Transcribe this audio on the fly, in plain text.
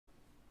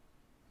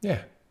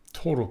Yeah,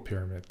 total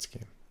pyramid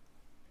scheme.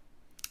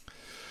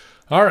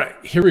 All right,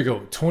 here we go.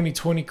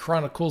 2020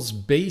 Chronicles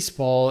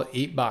Baseball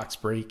 8-box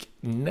break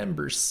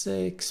number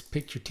 6.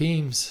 Pick your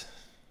teams.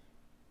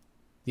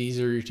 These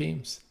are your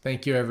teams.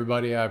 Thank you,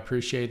 everybody. I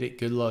appreciate it.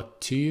 Good luck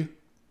to you.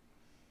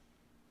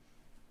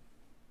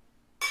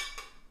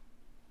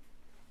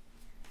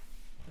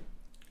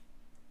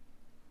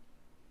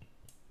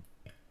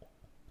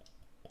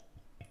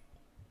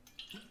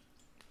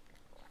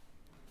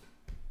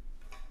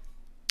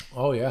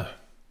 Oh, yeah.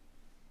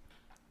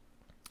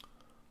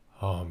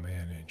 Oh,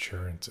 man,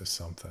 insurance is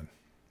something.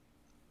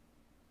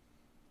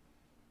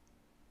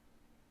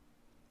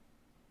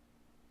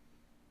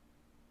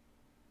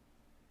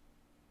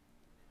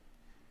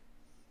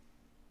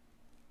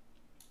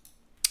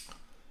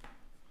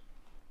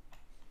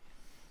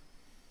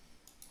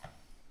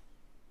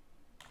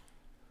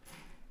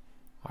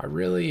 I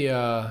really,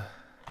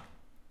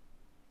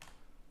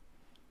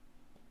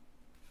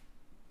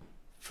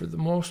 for the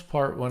most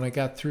part, when I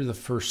got through the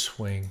first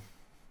swing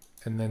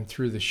and then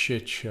through the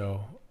shit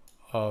show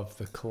of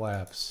the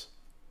collapse,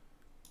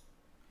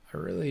 I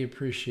really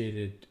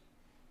appreciated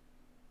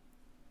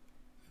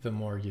the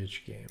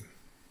mortgage game.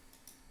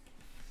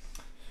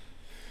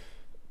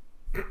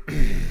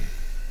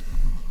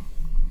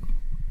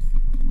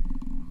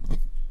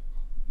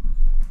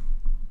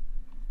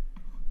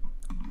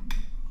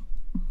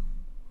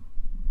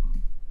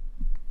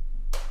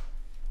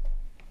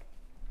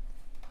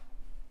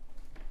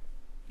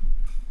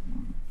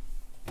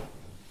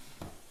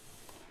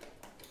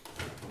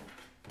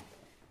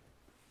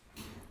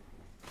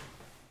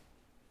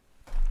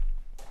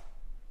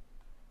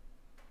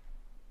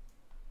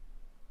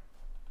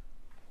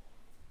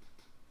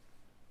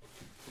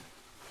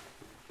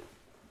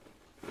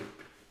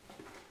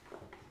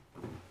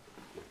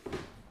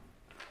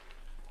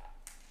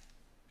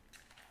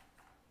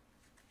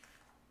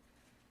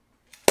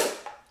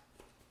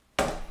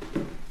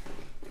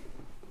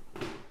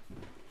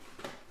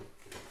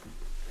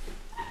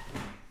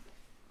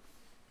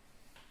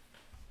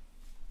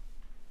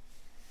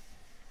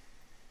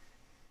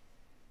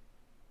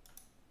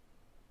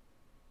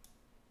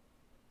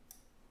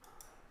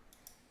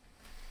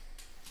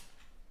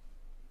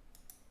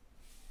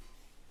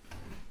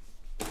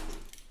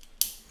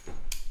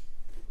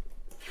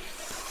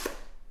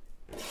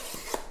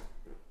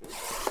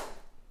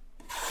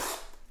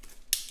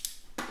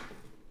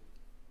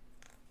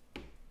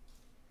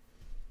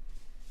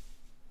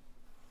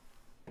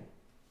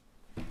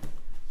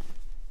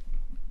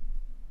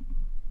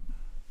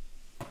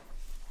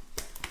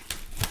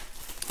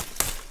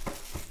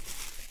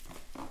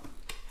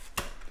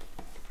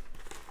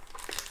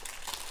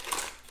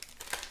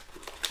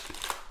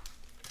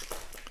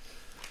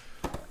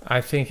 I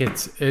think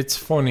it's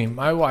funny.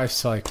 My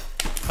wife's like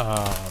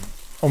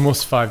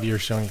almost 5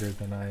 years younger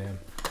than I am,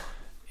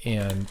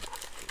 and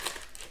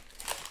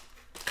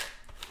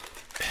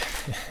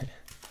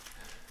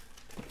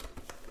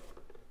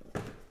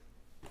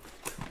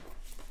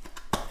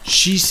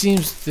she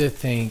seems to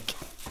think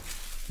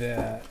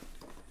that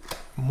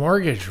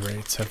mortgage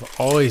rates have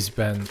always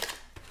been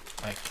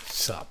like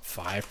sub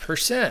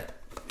 5%.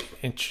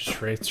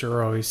 Interest rates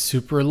are always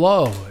super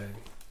low, and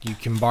you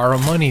can borrow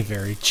money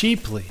very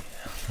cheaply.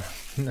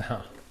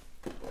 No.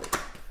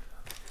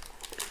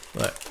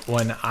 But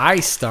when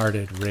I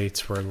started,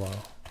 rates were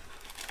low.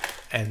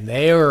 And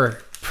they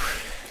were,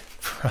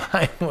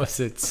 prime was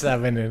at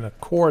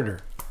 7.25.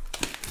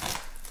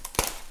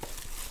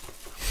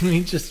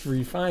 We just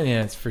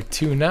refinanced for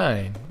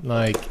 2.9.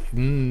 Like,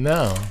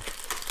 no.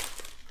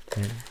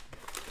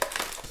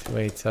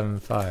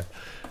 2875.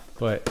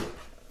 But,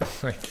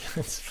 like,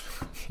 it's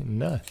fucking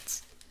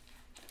nuts.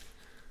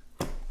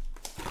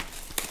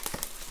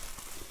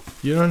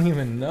 You don't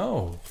even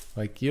know.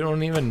 Like, you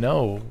don't even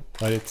know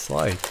what it's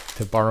like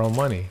to borrow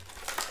money.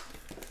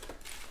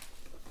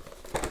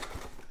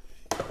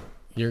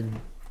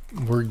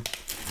 We're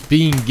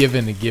being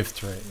given a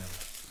gift right now.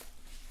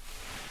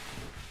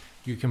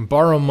 You can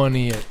borrow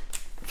money at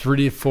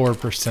 3 to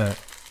 4%,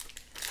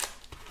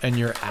 and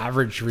your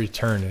average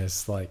return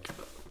is like,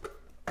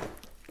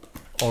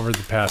 over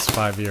the past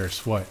 5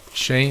 years, what,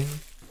 Shane?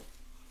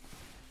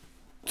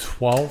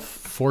 12,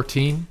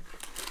 14?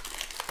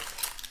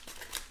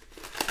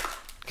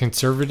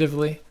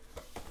 Conservatively?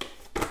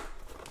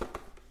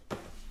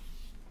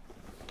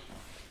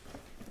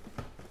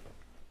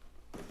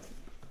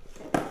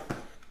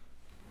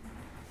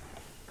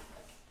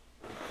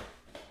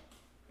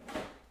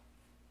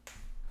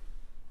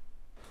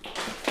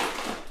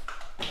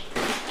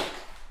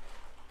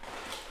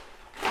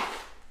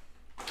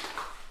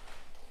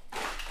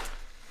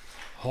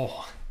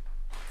 Oh,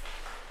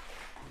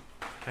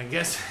 I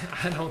guess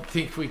I don't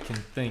think we can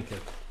think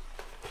of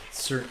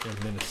certain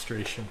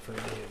administration for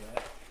any of that.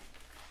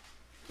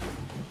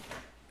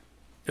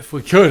 If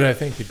we could, I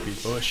think it'd be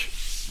Bush.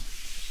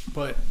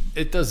 But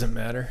it doesn't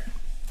matter.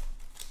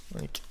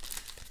 Like,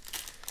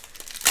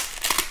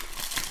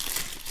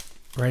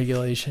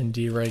 regulation,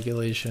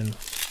 deregulation,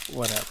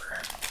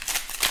 whatever.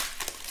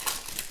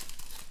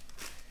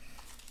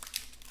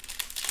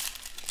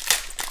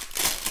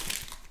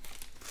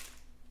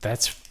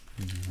 That's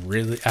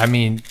really, I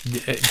mean,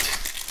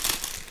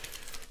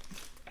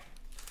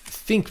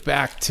 think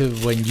back to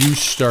when you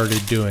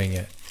started doing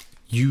it.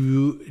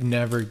 You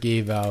never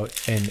gave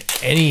out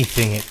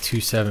anything at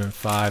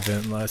 275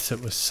 unless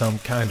it was some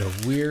kind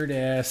of weird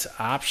ass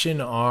option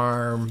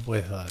arm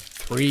with a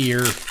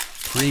 3-year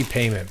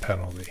prepayment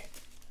penalty.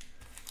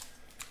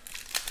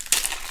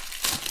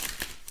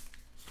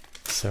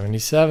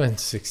 77,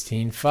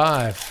 16.5,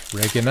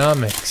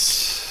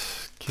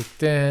 Reaganomics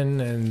kicked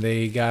in, and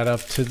they got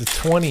up to the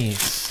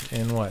 20s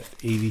in what,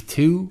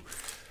 82?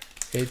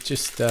 It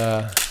just,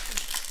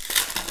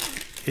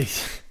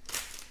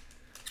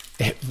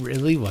 it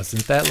really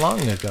wasn't that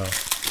long ago.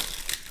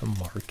 The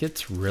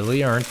markets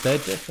really aren't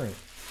that different.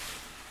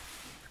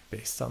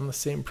 Based on the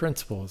same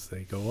principles.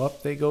 They go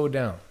up, they go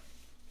down.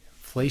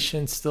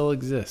 Inflation still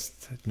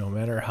exists. No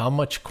matter how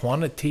much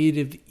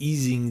quantitative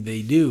easing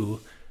they do,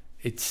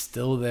 it's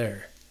still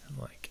there.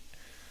 Like,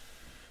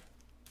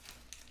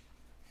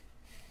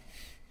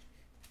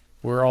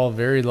 we're all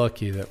very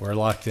lucky that we're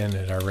locked in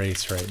at our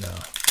race right now.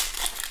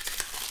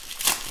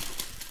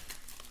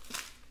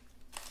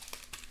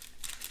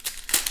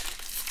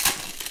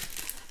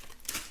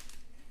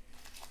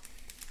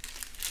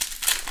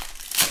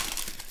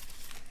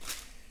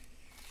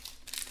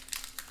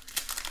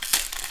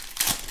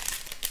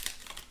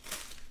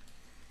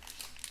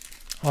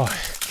 Oh,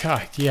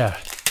 God, yeah.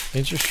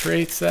 Interest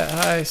rates that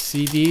high,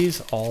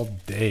 CDs all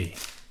day.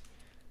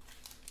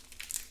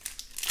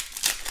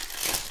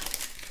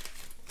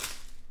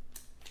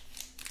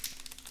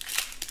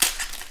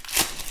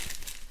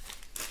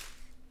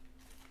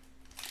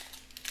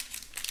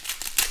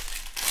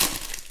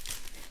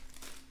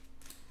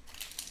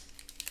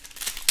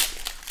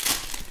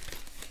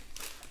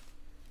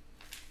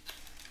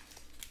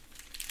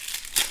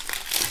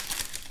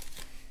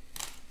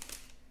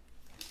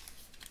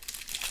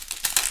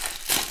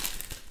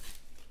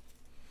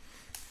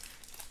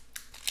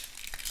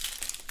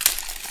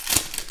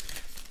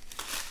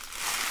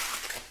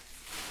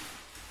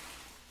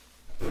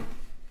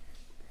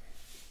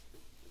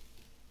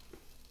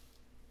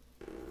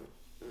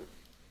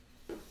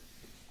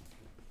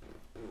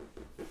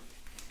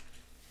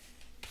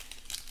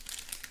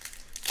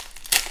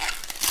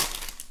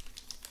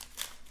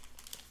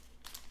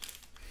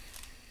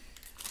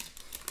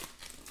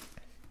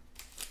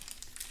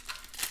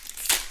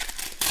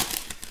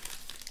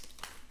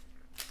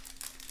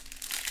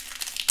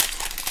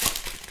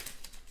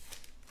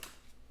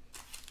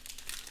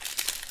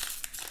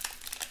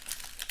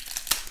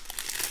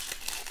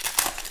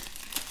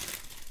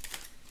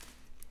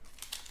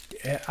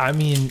 I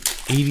mean,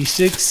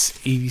 86,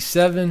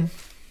 87.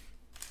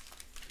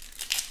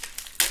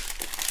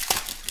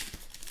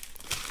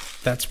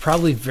 That's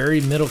probably very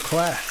middle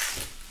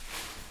class.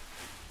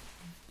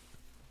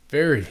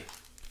 Very.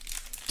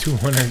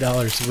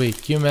 $200 a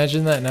week. Can you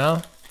imagine that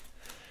now?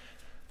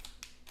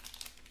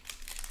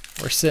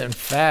 We're sitting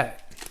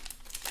fat.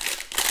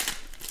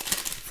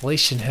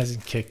 Inflation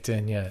hasn't kicked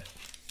in yet.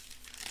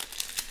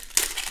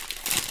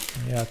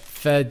 We got the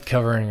Fed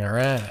covering our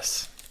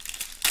ass.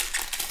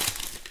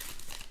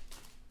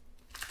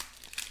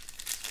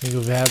 I think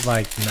we've had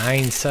like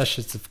 9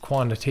 sessions of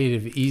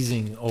quantitative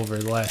easing over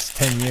the last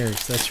 10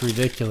 years. That's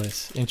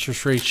ridiculous.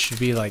 Interest rates should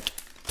be like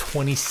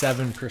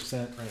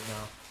 27% right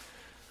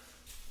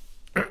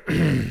now.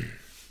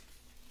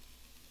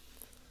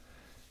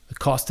 The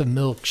cost of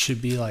milk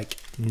should be like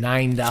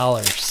 $9.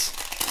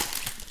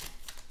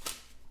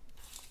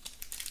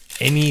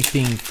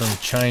 Anything from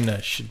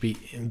China should be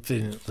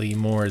infinitely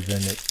more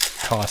than it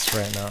costs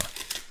right now.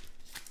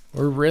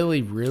 We're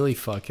really, really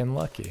fucking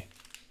lucky.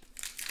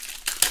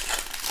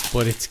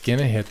 But it's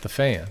gonna hit the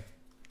fan.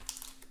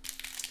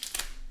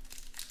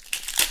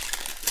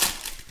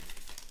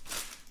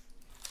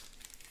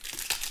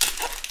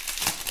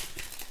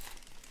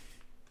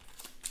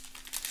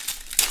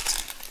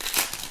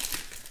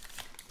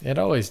 It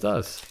always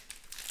does.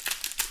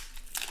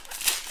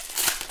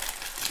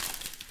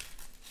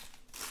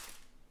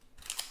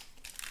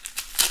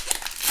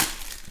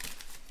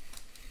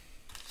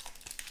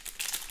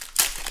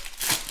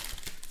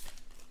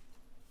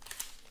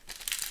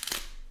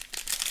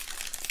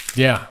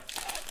 Yeah.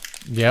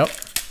 Yep.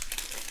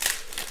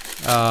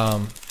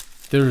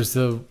 There was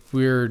the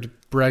weird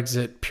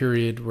Brexit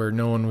period where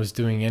no one was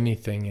doing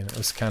anything and it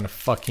was kind of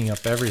fucking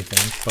up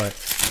everything. But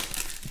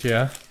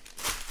yeah,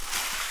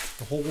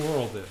 the whole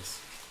world is.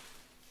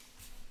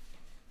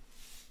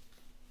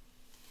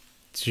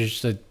 It's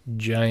just a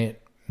giant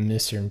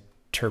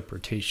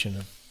misinterpretation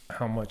of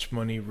how much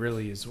money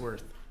really is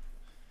worth.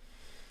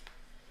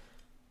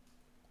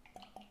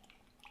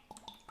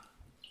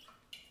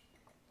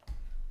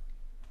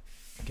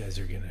 You guys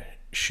are going to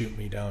shoot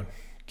me down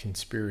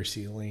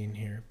conspiracy lane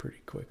here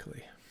pretty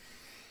quickly.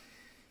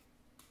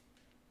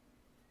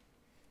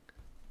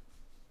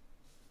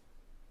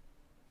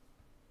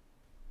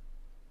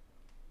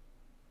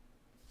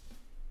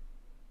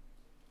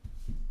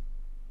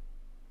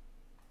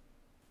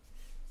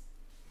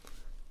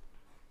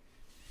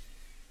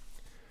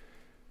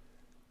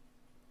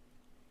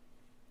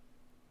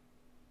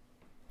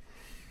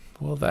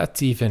 Well,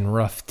 that's even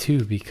rough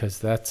too because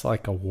that's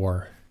like a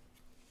war.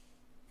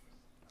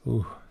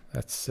 Ooh,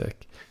 that's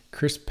sick.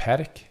 Chris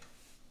Paddock.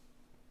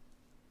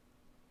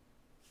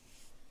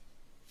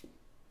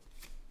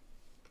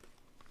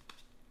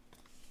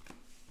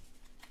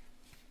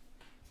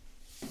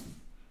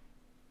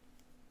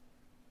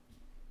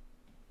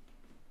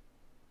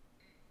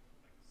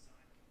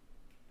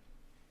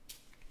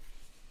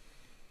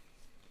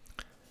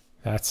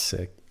 That's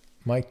sick.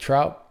 Mike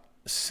Trout,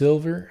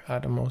 silver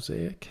out of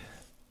Mosaic.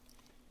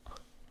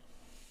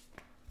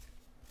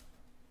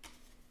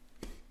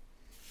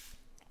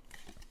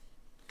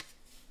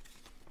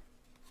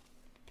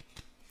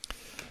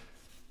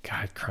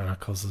 God,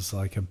 Chronicles is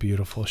like a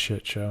beautiful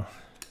shit show.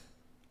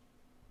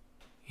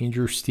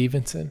 Andrew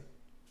Stevenson.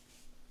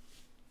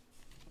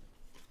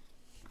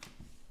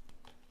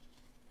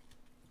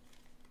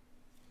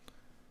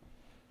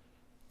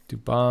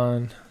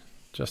 Dubon.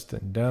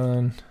 Justin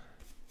Dunn.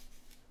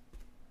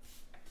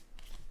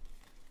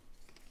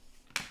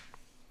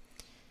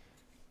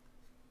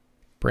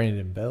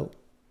 Brandon Belt.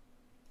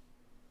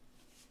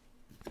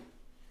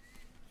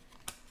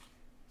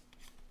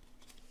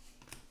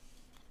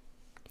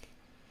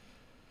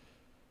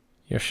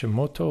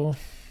 Yoshimoto.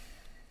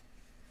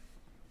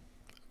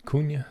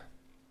 Cunha.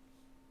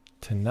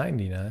 To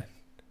 99.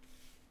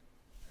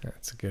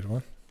 That's a good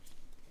one.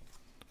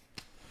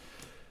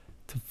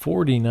 To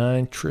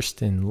 49,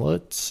 Tristan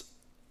Lutz.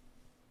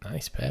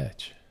 Nice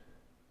patch.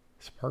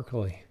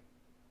 Sparkly.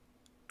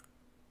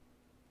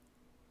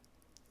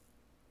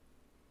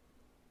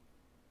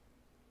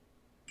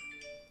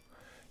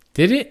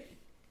 Did it?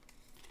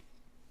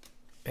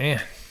 Man,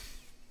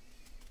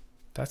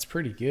 that's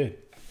pretty good.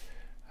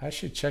 I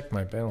should check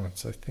my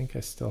balance. I think I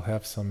still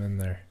have some in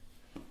there.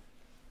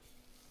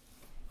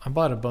 I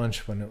bought a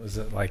bunch when it was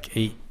at like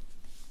 8.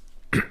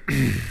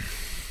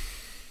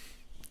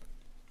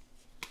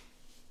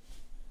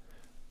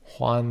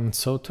 Juan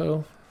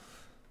Soto.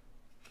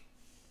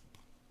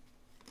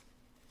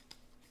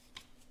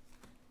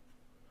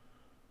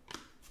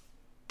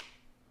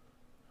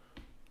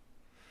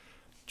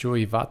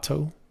 Joey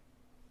Votto.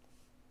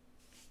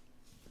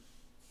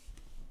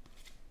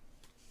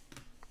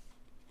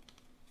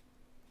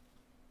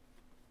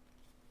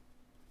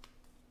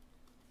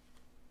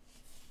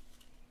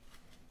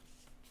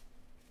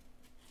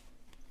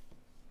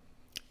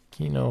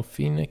 Kino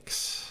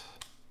Phoenix.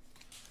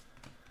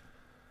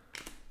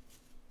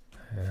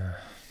 Yeah.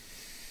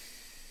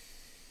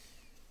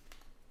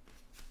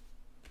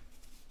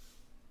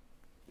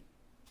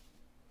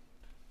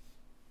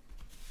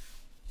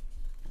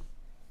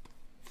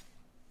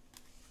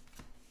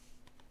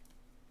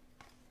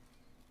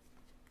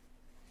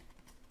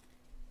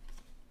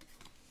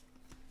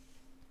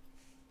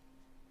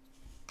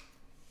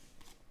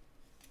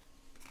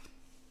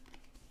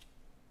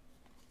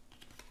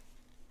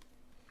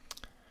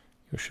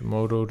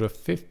 Yoshimoto to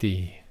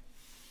 50.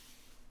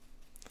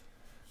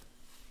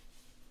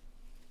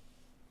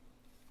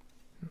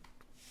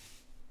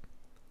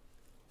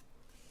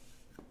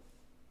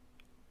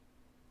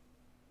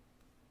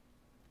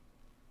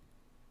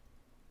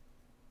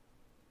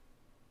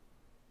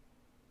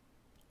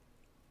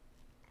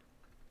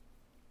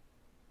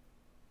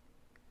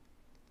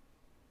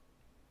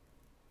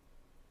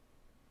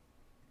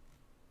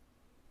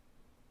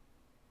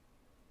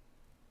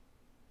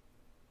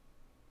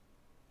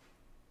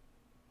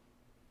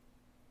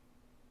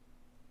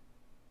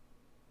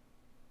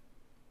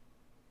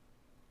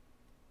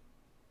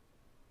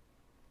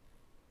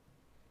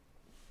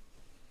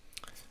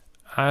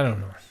 I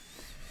don't know.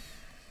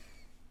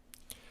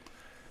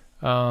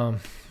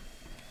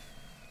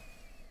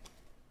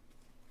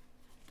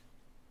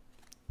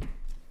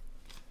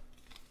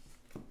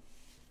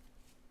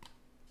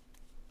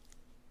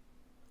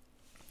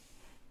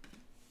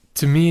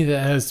 To me,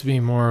 that has to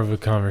be more of a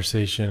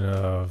conversation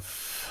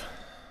of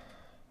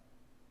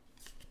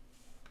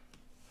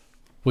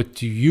what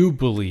do you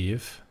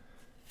believe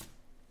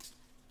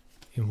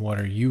and what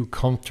are you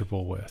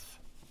comfortable with?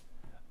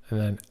 And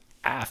then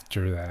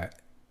after that,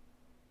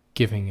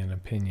 giving an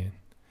opinion.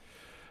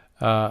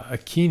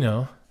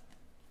 Aquino,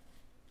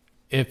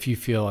 if you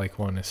feel like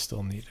one is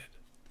still needed.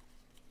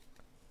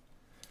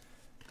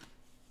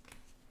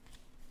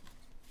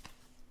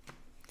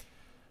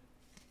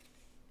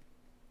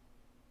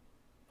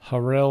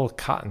 Harrell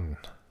Cotton.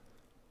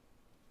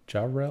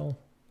 Jarrell.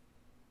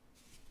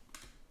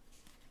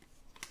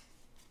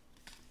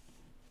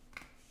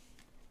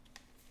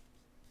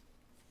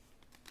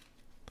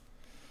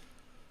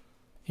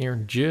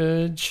 Aaron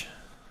Judge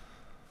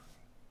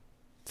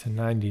to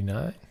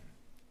 99.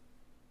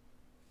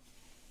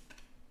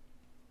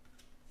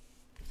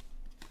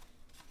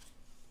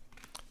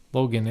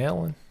 Logan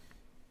Allen.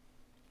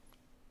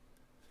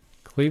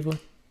 Cleveland.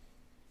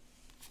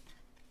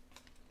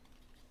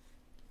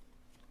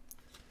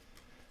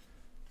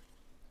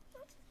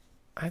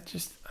 I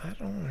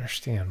don't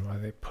understand why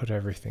they put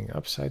everything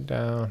upside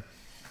down.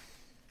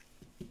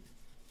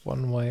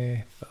 One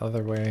way, the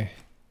other way.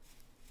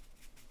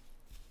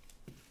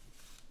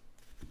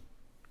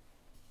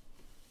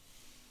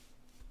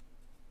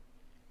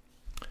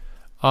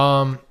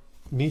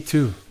 Me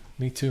too.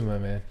 Me too, my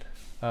man.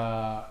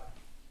 Let's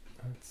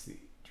see.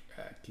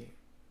 Tracking.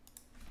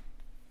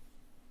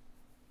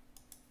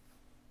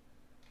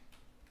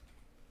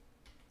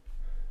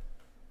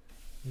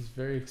 It's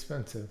very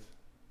expensive.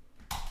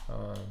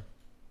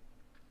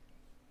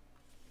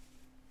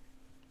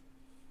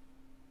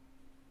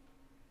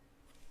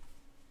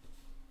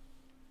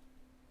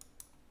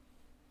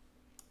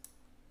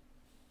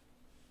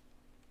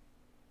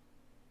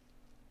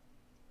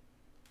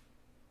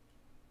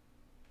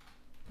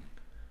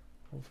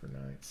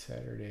 Overnight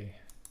Saturday.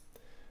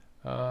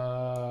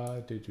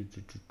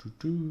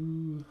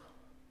 Do.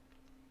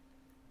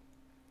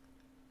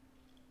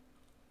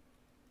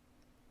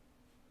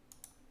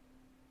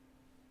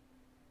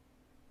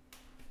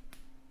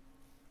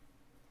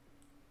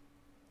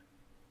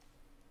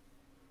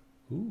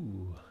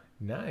 Ooh,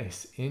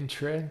 nice. In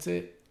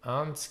transit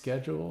on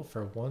schedule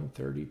for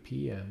 1:30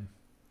 p.m.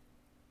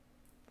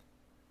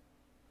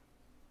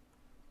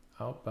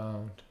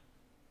 Outbound.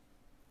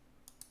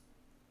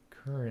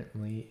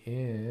 Currently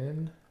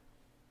in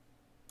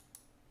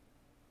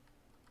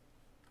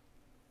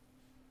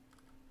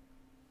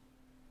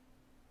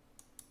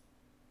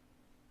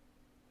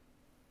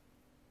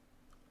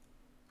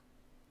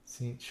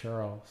St.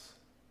 Charles.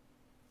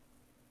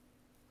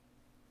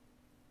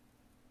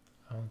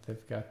 Oh,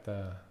 they've got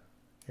the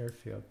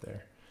airfield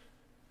there.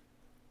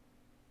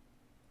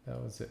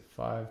 That was at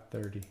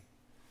 5:30.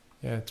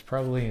 Yeah, it's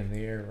probably in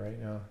the air right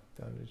now,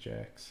 down to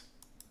Jack's.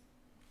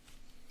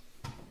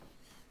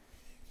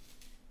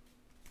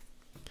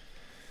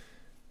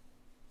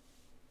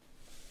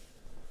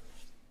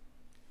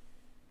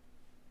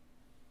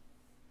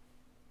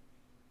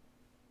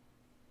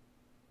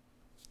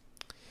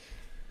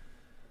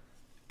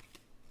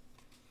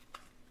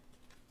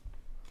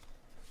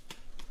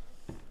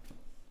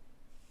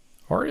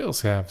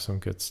 Orioles have some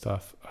good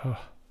stuff. Oh,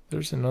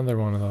 there's another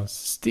one of those.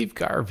 Steve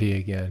Garvey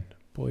again.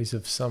 Boys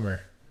of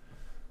Summer.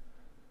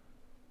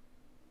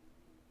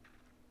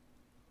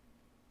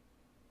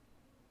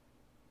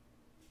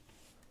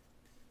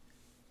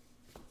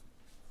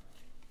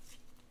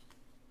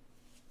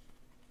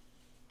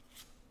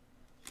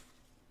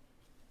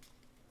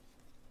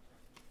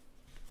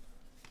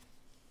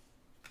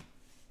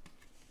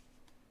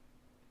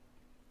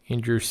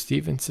 Andrew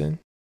Stevenson,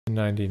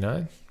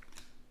 99.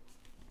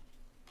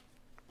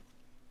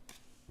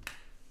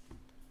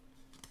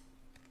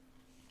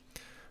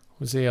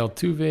 Jose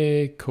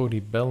Altuve,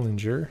 Cody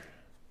Bellinger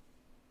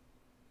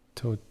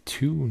to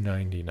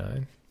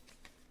 299.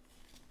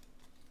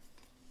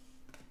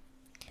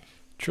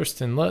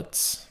 Tristan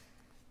Lutz.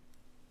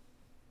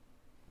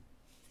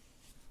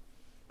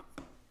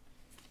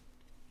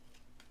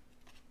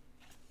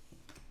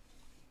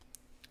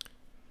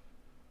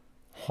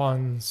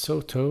 Juan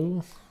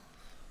Soto.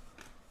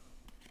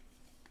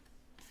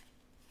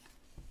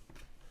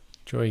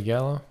 Joey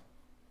Gallo.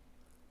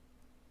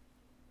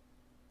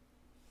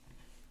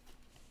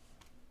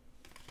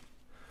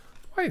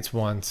 Why it's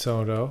Juan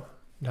Soto,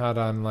 not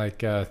on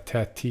like a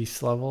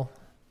Tatis level?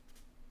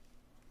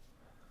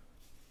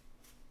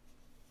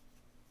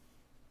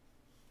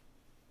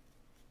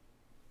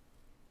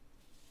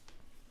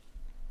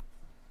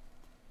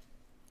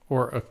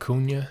 Or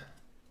Acuna?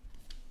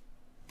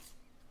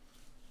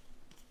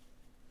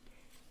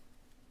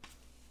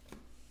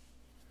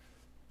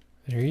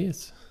 There he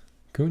is.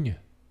 Acuna.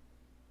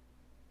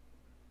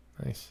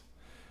 Nice.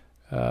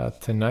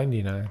 To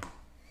 99.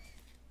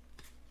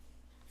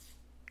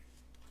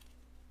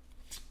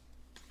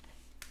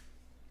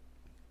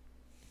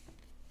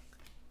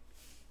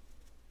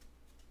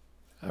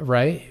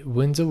 Right,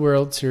 wins a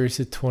World Series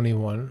at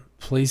 21,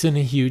 plays in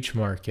a huge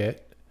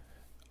market.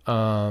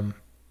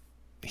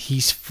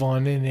 He's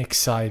fun and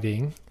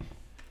exciting.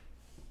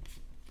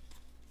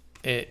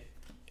 I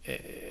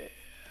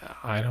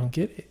don't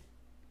get it.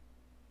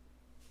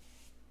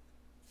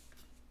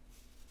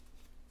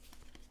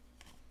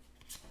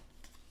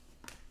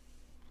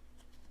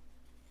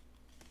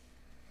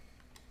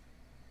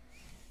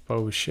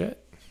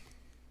 Bullshit.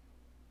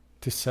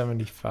 To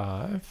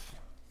 75.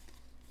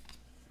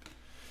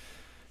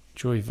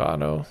 Joey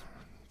Votto,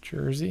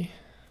 jersey.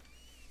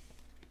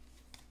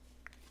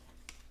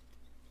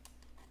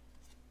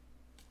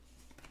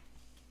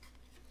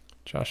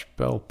 Josh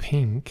Bell,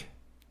 pink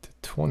to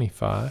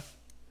 25.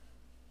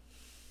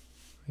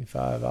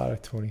 25 out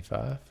of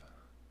 25.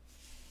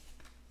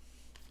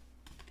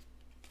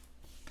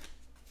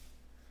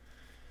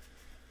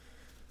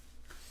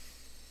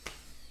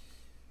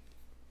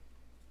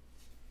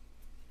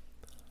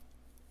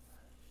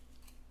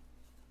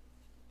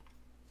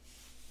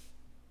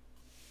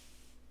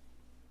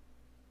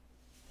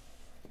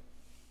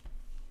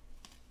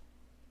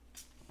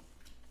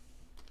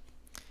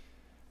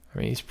 I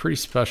mean, he's pretty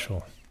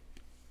special.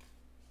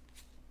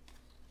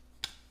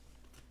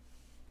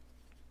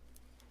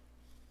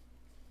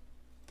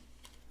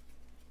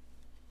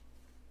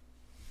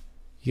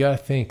 You gotta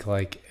think,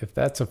 like, if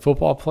that's a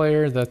football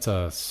player, that's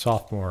a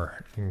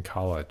sophomore in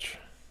college.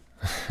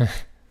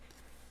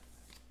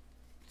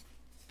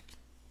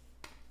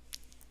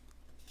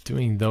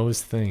 doing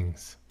those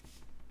things.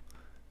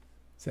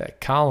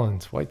 Zach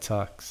Collins, White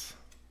Sox.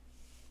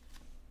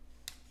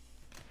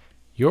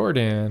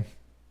 Jordan,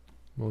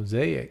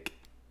 Mosaic.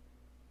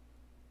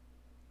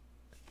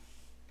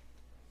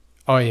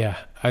 Oh yeah,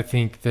 I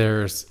think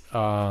there's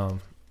I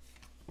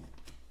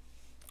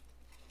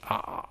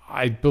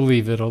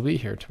believe it'll be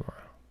here tomorrow.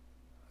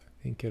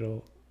 I think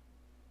it'll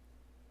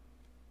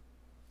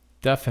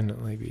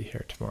definitely be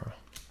here tomorrow.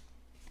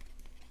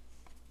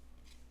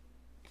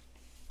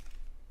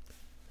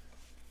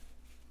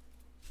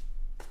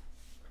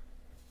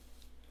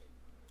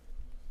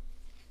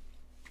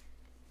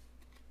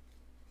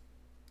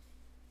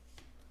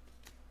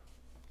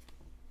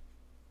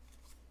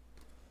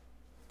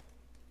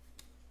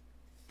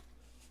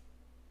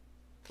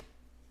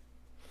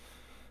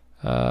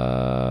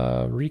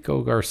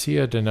 Rico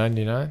Garcia to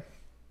 99.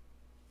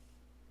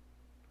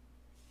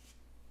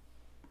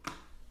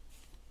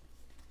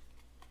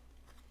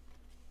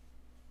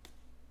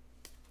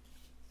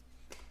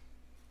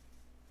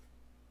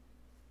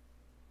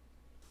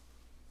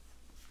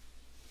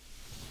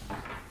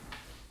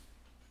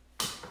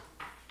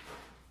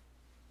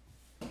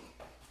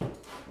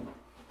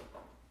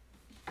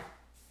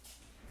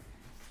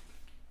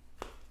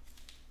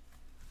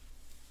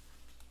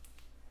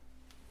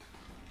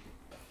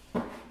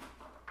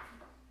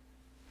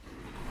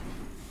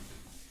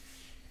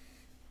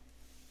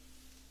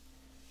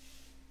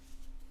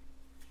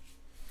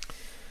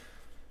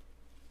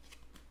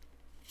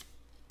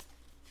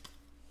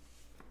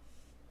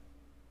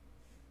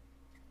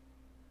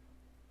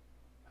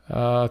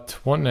 To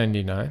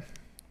 199,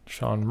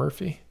 Sean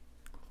Murphy.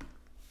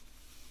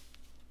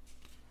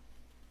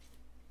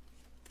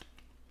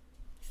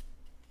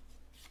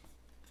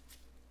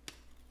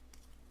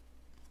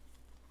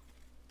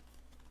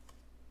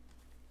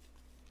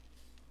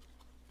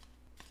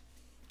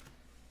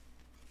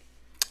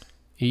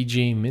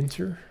 E.J.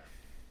 Minter,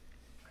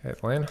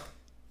 Atlanta.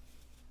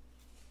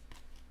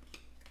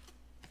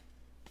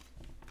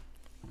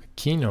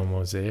 Aquino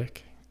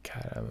Mosaic.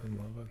 God, I'm in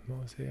love with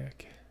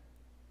Mosaic.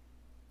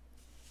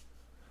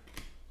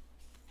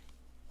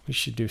 We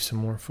should do some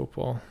more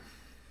football.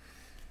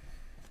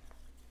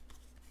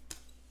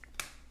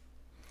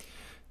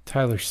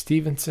 Tyler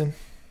Stevenson,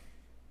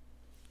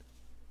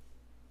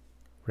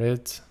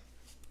 Reds.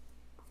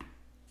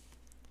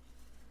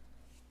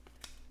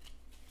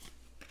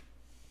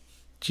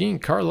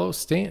 Giancarlo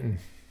Stanton,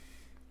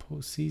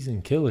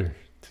 postseason killer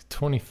to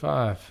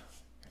 25.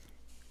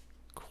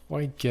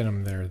 Quite get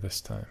him there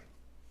this time.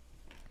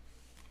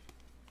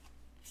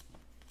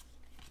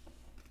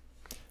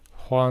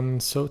 Juan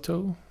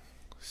Soto,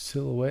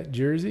 silhouette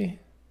jersey.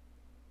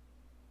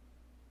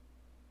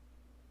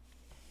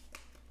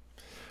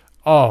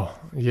 Oh,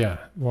 yeah.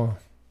 Well,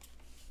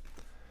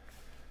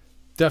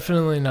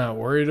 definitely not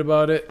worried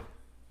about it.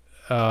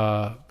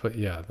 But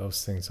yeah,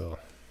 those things they'll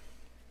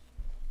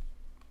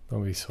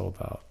be sold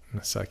out in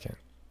a second.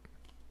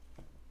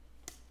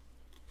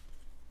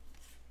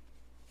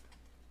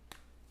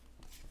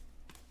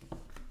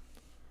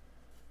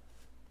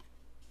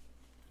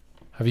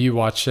 Have you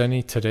watched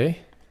any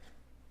today?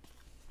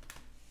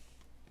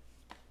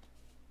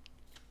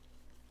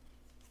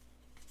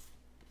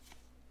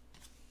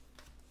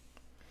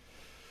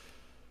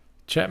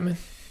 Chapman?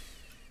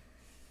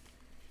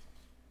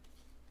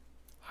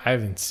 I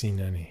haven't seen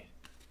any.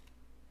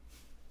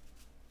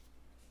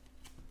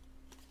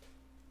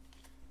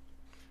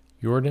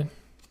 Jordan?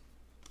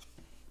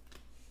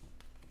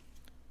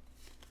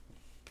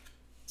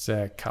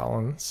 Zach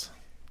Collins?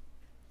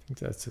 I think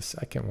that's the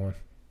second one.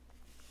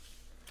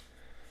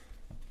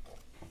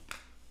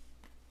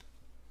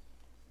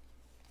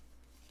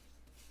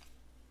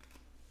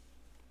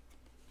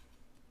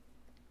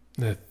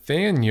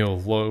 Nathaniel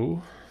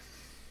Lowe.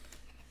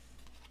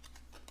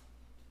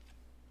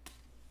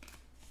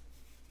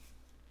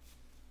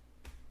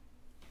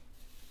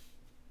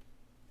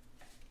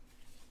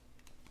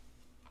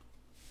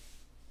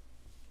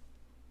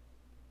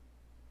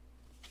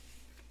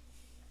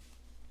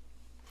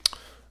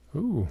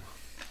 Ooh.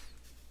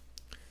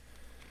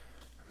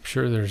 I'm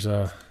sure there's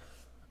a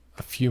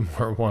few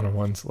more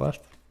one-on-ones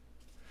left.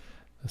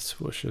 The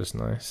swoosh is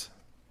nice.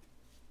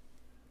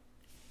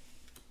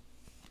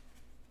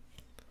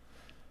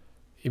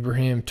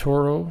 Ibrahim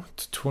Toro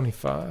to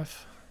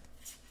 25.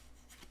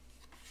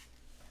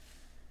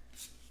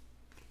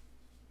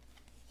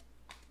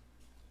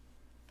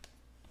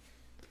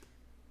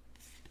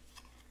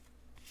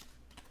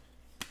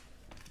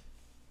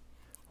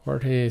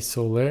 Jorge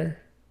Soler.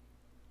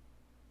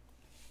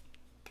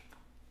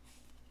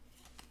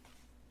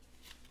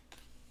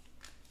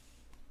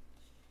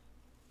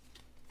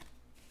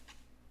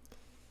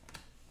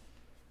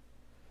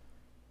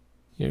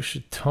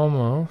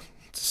 Yoshitomo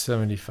to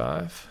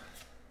 75.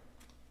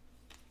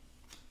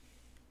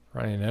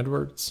 Ryan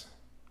Edwards.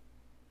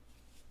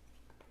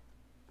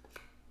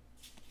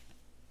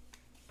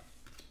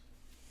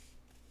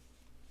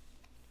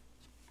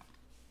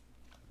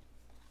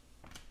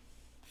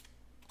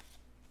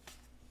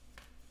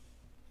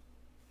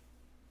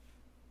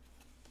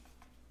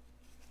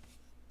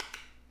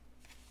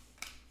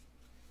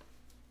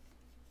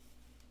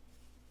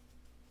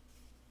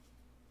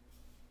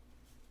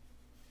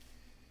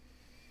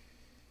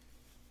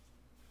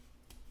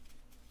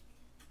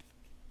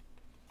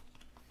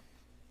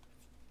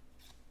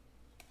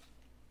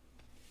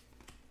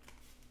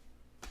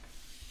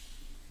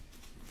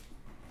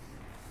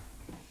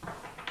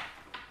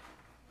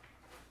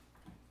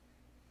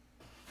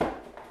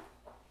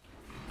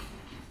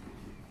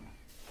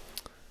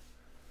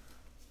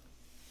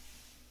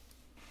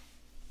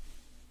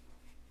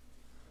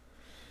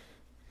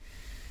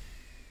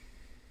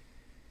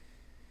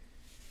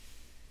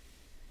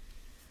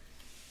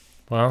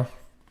 Well,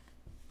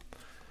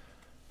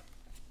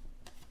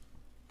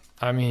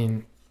 I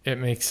mean, it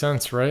makes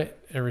sense, right?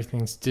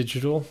 Everything's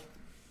digital.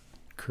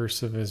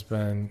 Cursive has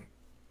been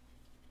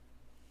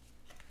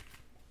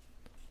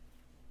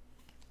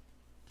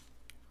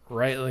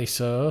rightly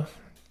so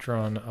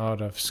drawn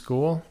out of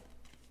school.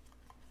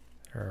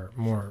 There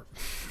are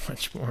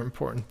much more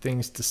important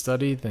things to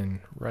study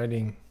than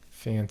writing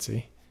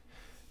fancy,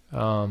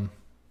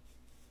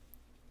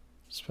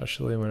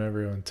 especially when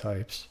everyone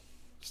types.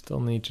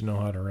 Still need to know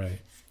how to write in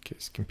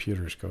case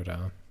computers go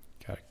down.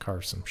 Got to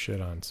carve some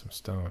shit on some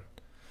stone.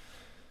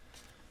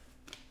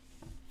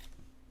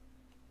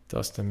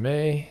 Dustin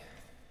May,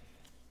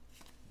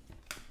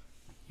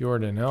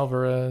 Jordan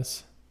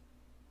Alvarez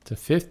to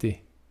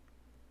 50.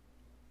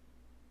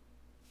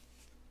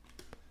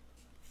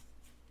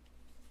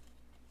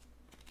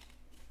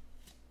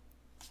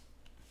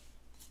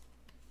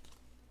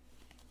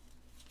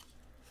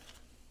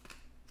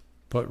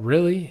 But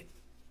really,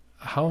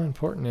 how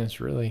important is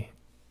really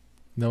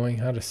knowing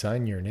how to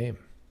sign your name?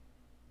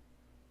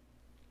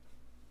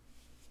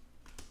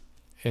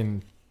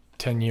 In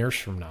 10 years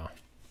from now,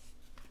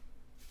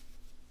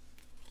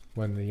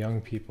 when the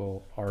young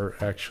people are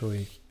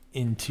actually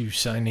into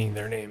signing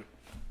their name.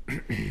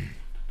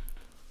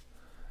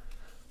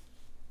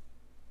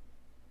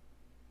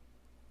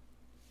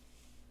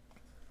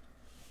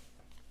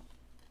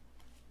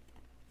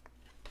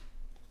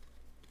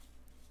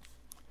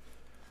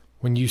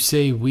 When you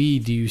say we,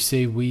 do you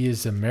say we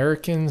as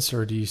Americans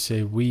or do you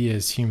say we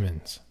as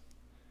humans?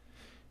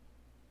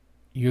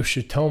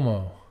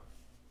 Yoshitomo.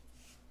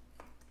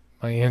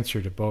 My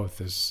answer to both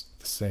is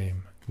the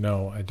same.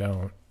 No, I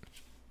don't.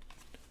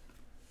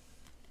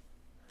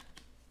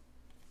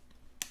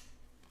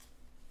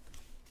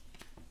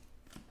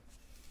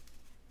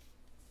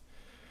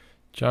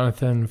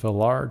 Jonathan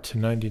Villar to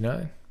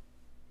 99.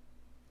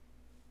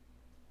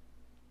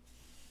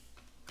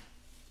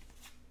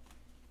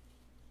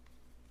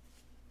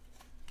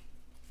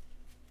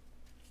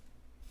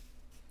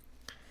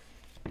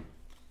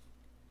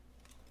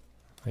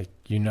 Like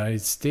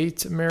United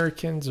States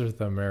Americans or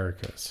the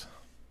Americas?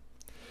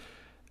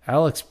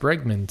 Alex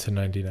Bregman to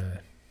 99.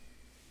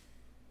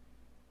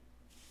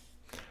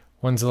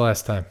 When's the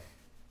last time?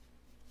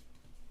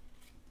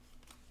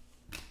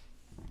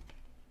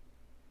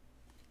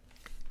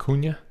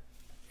 Cunha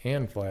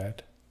and Vlad.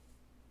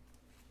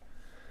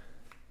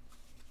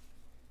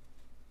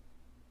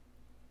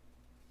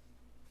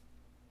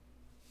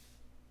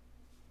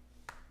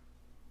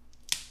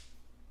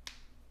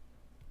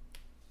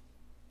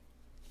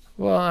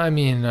 Well, I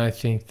mean, I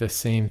think the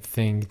same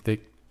thing that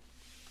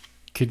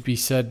could be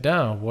said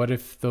now. What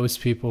if those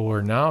people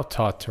were now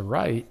taught to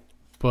write,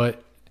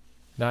 but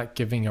not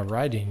giving a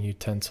writing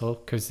utensil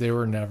because they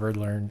were never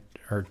learned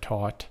or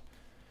taught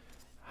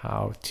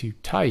how to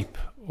type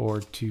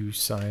or to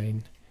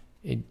sign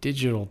a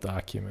digital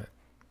document?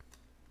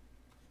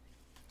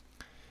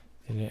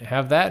 They didn't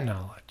have that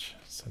knowledge.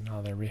 So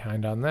now they're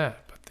behind on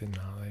that, but then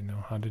now they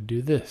know how to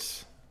do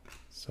this.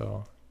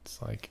 So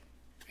it's like,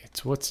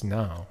 it's what's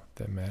now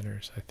that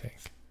matters, I think.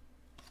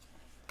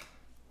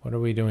 What are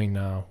we doing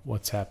now?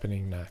 What's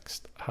happening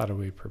next? How do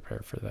we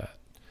prepare for that?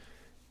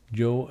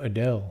 Joe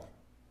Adele.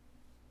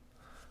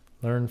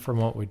 Learn from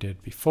what we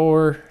did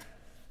before.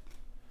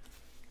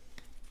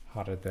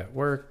 How did that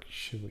work?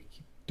 Should we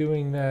keep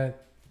doing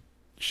that?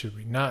 Should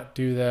we not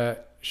do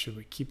that? Should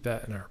we keep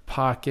that in our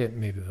pocket?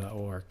 Maybe that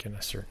will work in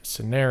a certain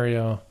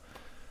scenario.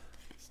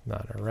 Let's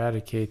not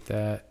eradicate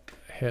that.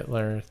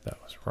 Hitler,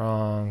 that was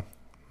wrong.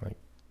 Like,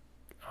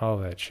 all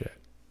that shit.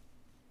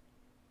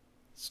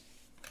 It's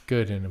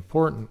good and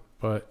important,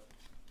 but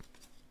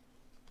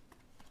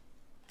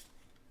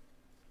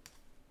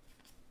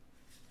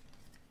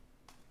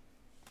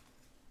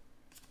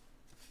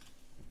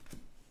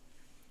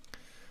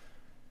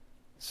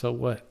so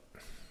what?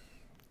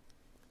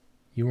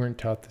 You weren't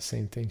taught the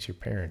same things your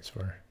parents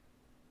were.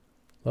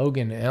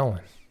 Logan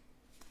Allen.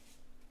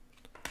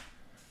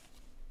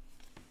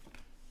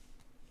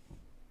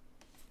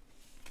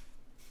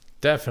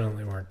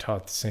 Definitely weren't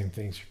taught the same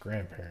things your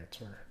grandparents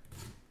were.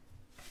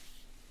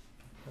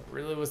 It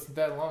really wasn't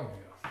that long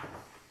ago.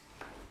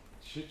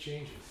 Shit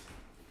changes.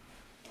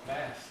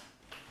 Fast.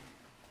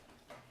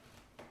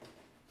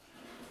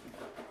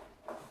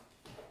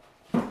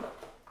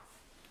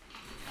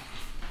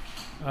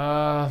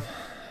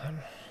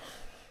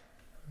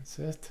 That's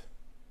it.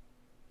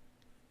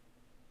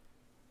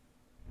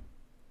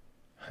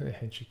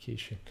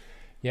 Education.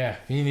 Yeah,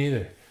 me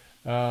neither.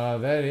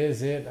 That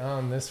is it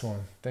on this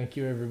one. Thank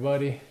you,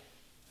 everybody.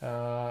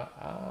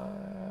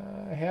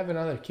 I have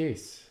another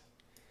case.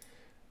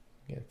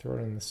 I'm going to throw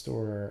it in the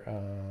store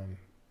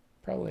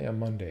probably on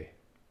Monday.